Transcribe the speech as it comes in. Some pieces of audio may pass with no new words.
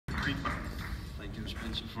you,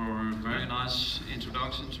 Spencer, for a very nice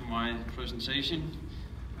introduction to my presentation.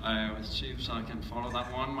 Let's see if I can follow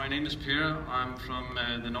that one. My name is Per. I'm from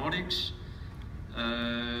the Nordics.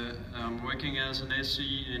 I'm working as an SC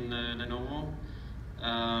in Lenovo.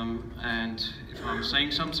 And if I'm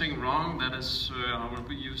saying something wrong, that is, I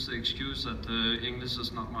will use the excuse that English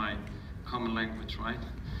is not my common language, right?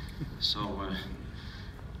 So,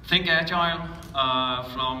 Think Agile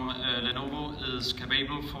from Lenovo is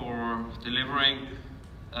capable for delivering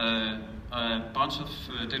a bunch of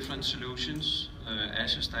different solutions.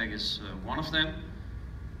 Azure Stack is one of them.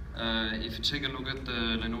 If you take a look at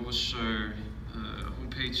Lenovo's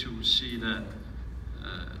homepage, you will see that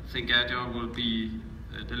Think Agile will be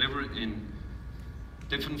delivered in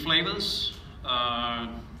different flavors.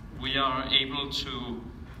 We are able to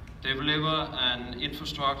deliver an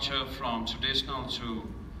infrastructure from traditional to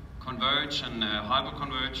converge and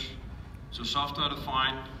hyper-converge to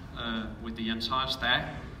software-defined with the entire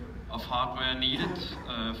stack of hardware needed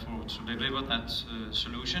to deliver that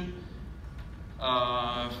solution.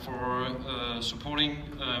 For supporting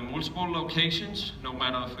multiple locations, no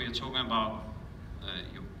matter if we are talking about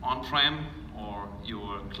your on-prem or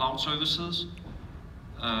your cloud services.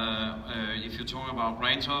 If you're talking about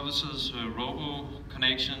RAN services, robo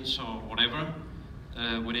connections or whatever,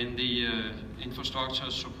 within the infrastructure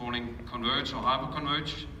supporting converge or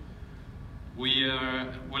hyper-converge. We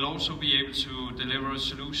will also be able to deliver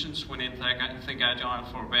solutions within Think Agile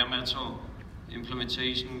for bare metal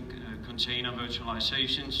implementation, container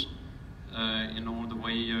virtualizations, in all the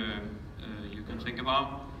way you can think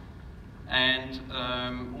about. And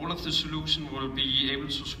all of the solution will be able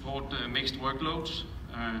to support mixed workloads.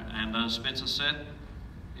 And as Spencer said,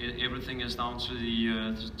 everything is down to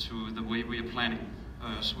the way we are planning.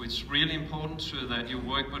 So it's really important that you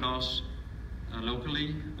work with us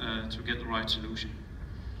locally to get the right solution.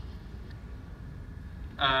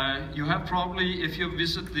 You have probably, if you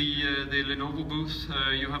visit the Lenovo booth,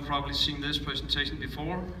 you have probably seen this presentation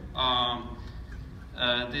before.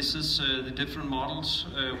 This is the different models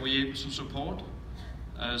we're able to support.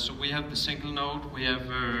 So we have the single node, we have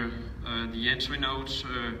the entry nodes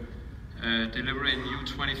delivering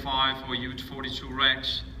U25 or U42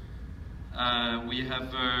 racks. We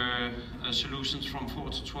have solutions from 4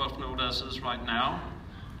 to 12 node as is right now.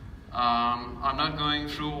 I'm not going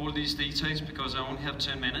through all these details because I only have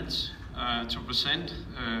 10 minutes to present.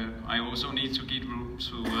 I also need to give room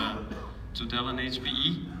to Dell and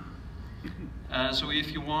HPE. So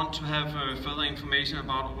if you want to have further information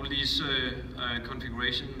about all these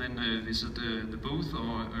configurations, then visit the booth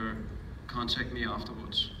or contact me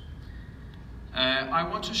afterwards. I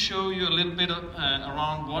want to show you a little bit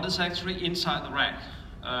around what is actually inside the rack.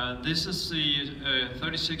 This is the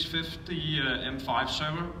 3650 M5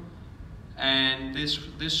 server, and this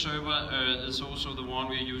server is also the one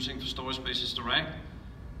we're using for Storage Spaces Direct.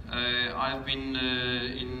 I've been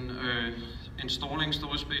installing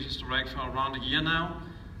Storage Spaces Direct for around a year now.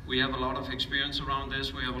 We have a lot of experience around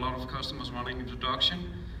this. We have a lot of customers running in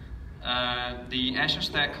production. The Azure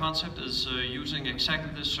Stack concept is using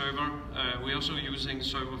exactly this server. We're also using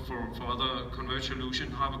server for other converge solution,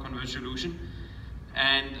 hyper-converge solution.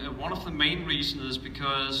 And one of the main reasons is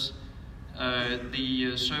because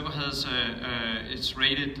the server has it's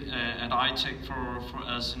rated at iTech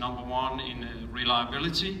as #1 in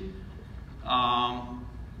reliability.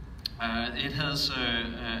 It has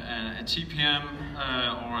a TPM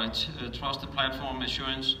or a trusted platform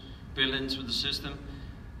assurance built into the system.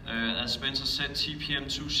 As Spencer said, TPM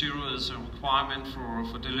 2.0 is a requirement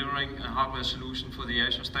for delivering a hardware solution for the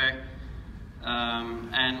Azure Stack.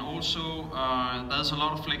 And also, there's a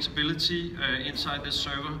lot of flexibility inside this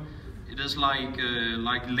server. It is like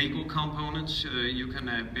Lego components. You can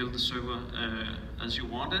build the server as you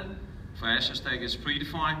want it. For Azure Stack, it's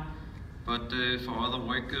predefined. But for other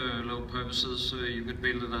workload purposes, you can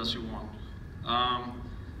build it as you want.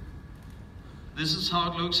 This is how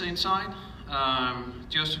it looks inside.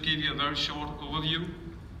 Just to give you a very short overview.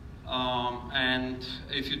 And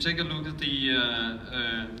if you take a look at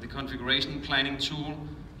the configuration planning tool,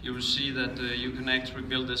 you will see that you can actually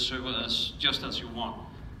build this server just as you want.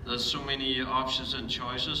 There's so many options and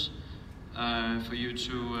choices for you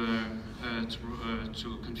to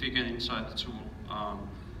configure inside the tool.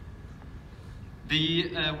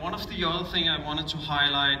 One of the other things I wanted to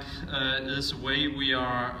highlight is the way we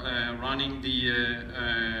are running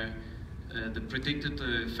the predicted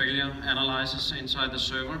failure analysis inside the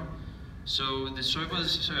server. So the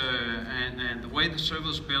servers and the way the server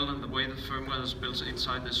is built and the way the firmware is built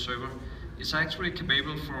inside this server is actually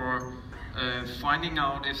capable for finding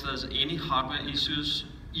out if there's any hardware issues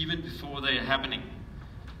even before they are happening.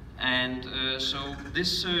 And so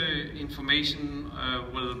this information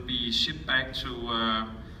will be shipped back to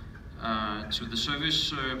the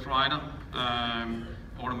service provider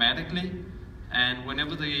automatically. And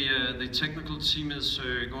whenever the technical team is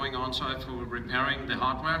going on site for repairing the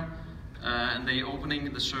hardware, and they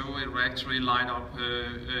opening the server, it will actually light up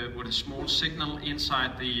with a small signal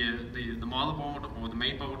inside the motherboard or the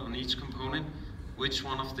mainboard on each component, which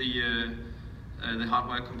one of the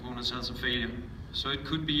hardware components has a failure. So it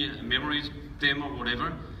could be a memory DIMM or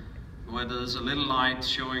whatever, where there's a little light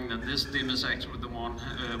showing that this DIMM is actually the one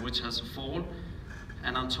which has a fault.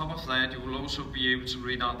 And on top of that, you will also be able to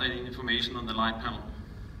read out that information on the light panel.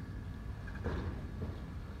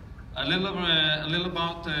 A little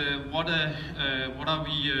about what are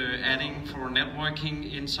we adding for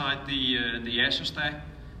networking inside the Azure stack.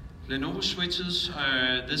 Lenovo switches,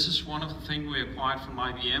 this is one of the things we acquired from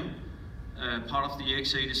IBM, part of the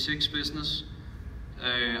x86 business.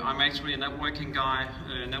 I'm actually a networking guy,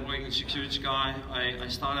 networking security guy. I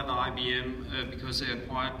started at IBM because they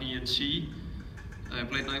acquired BNC,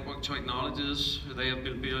 Blade Network Technologies. They have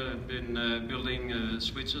been building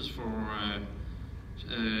switches for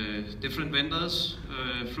different vendors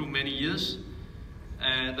through many years.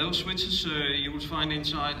 Those switches you will find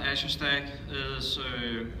inside Azure Stack is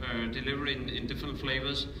delivered in different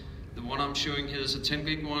flavors. The one I'm showing here is a 10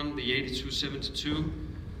 gig one, the 8272.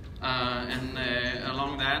 And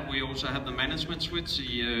along that we also have the management switch,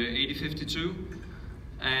 the 8052.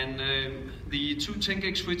 And the two 10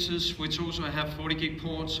 gig switches, which also have 40 gig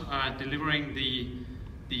ports, are delivering the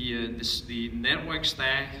network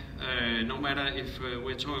stack, no matter if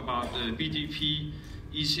we're talking about BGP,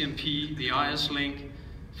 ECMP, the IS link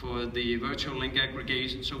for the virtual link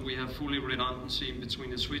aggregation, so we have fully redundancy in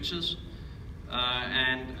between the switches.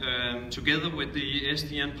 Together with the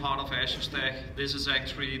SDN part of Azure Stack, this is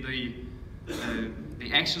actually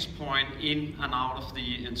the access point in and out of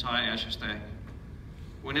the entire Azure Stack.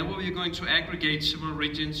 Whenever we're going to aggregate several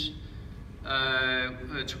regions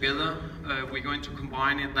together, we're going to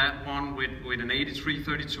combine that one with an 83,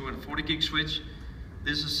 32 and 40 gig switch.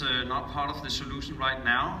 This is not part of the solution right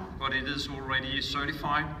now, but it is already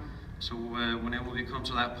certified. So whenever we come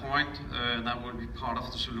to that point, that will be part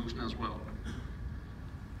of the solution as well.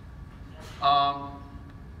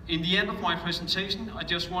 In the end of my presentation, I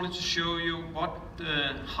just wanted to show you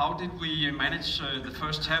how did we manage the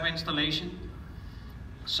first tab installation.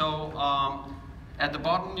 So at the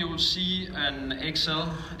bottom you will see an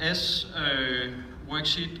XLS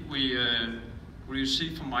worksheet we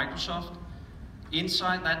received from Microsoft.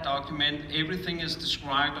 Inside that document, everything is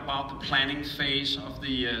described about the planning phase of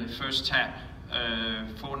the first tab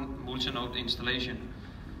for multi-node installation.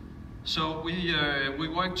 So we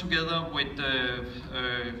worked together with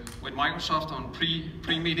Microsoft on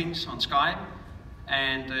pre-meetings on Skype,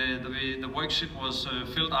 and the worksheet was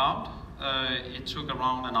filled out. It took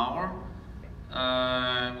around an hour.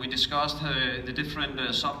 We discussed the different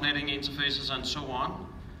subnetting interfaces and so on.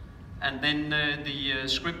 And then the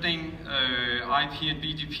scripting, IP and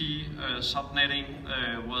BGP subnetting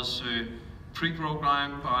was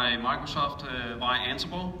pre-programmed by Microsoft via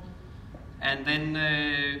Ansible. And then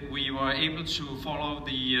we were able to follow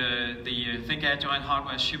the Think Agile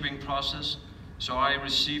hardware shipping process. So I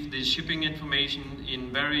received the shipping information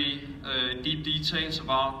in very deep details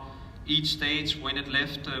about each stage, when it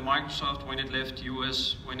left Microsoft, when it left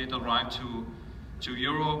US, when it arrived to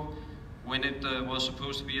Europe, when it was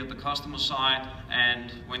supposed to be at the customer side,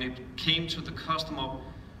 and when it came to the customer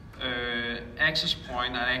access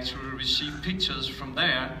point, I actually received pictures from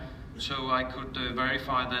there, so I could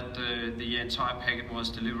verify that the entire packet was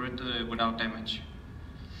delivered without damage.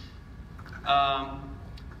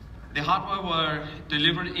 The hardware were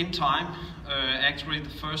delivered in time. Actually, the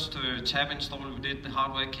first tab install we did, the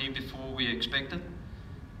hardware came before we expected.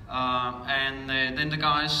 Then the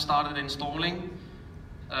guys started installing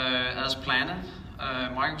as planned.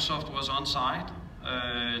 Microsoft was on site.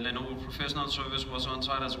 Lenovo Professional Service was on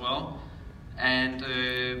site as well. And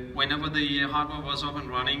whenever the hardware was up and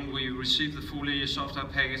running, we received the fully software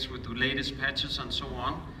package with the latest patches and so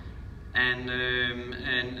on. And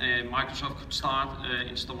Microsoft could start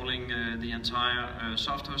installing the entire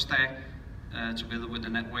software stack together with the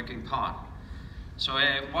networking part. So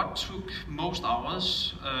what took most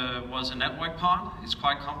hours was the network part. It's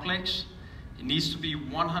quite complex. It needs to be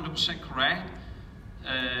 100% correct.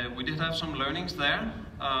 We did have some learnings there,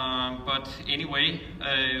 but anyway,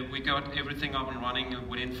 we got everything up and running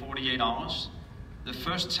within 48 hours. The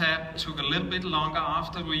first tab took a little bit longer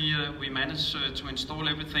after we managed to install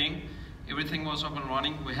everything. Everything was up and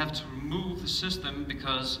running. We have to remove the system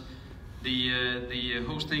because the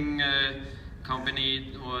hosting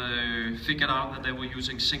company figured out that they were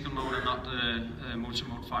using single mode and not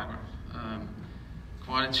multi-mode fiber.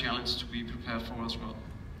 Quite a challenge to be prepared for as well.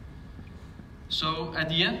 So at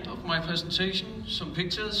the end of my presentation, some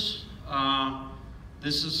pictures.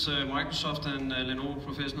 This is Microsoft and Lenovo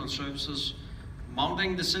Professional Services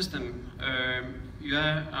mounting the system.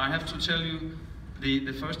 I have to tell you,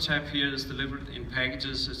 the first tab here is delivered in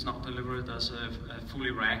packages. It's not delivered as a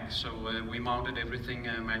fully rack, so we mounted everything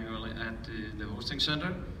manually at the hosting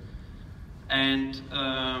center. And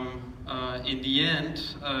in the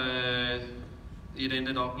end, it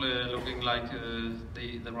ended up looking like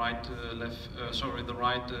the right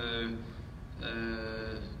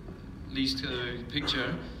least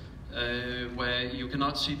picture, where you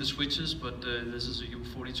cannot see the switches, but this is a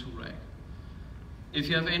U42 rack. If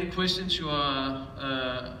you have any questions, you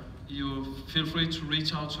feel free to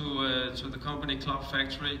reach out to the company Cloud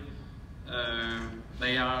Factory.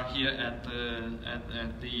 They are here at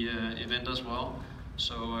the event as well,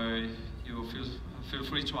 so you feel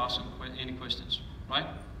free to ask any questions. Right?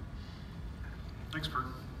 Thanks, Bert.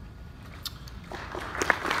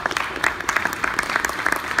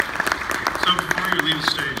 So before you leave the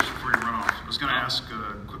stage, before you run off, I was going to ask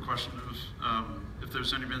a quick question of if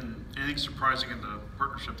there's been anything surprising in the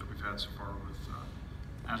partnership that we've had so far with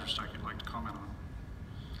Azure Stack you'd like to comment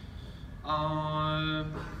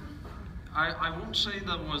on? I won't say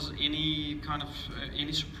there was any kind of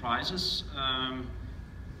any surprises.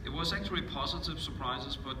 It was actually positive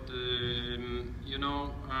surprises, but you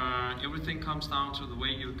know, everything comes down to the way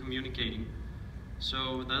you're communicating.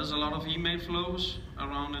 So there's a lot of email flows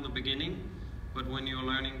around in the beginning, but when you're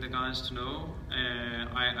learning the guys to know,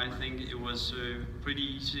 I think it was pretty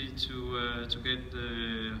easy to get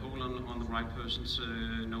the hold on the right persons,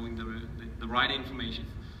 knowing the right information.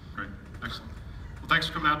 Great, excellent. Well, thanks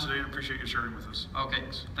for coming out today, and appreciate you sharing with us. Okay,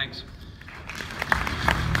 thanks.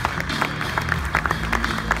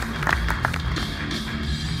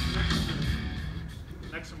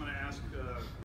 Next, I'm going to ask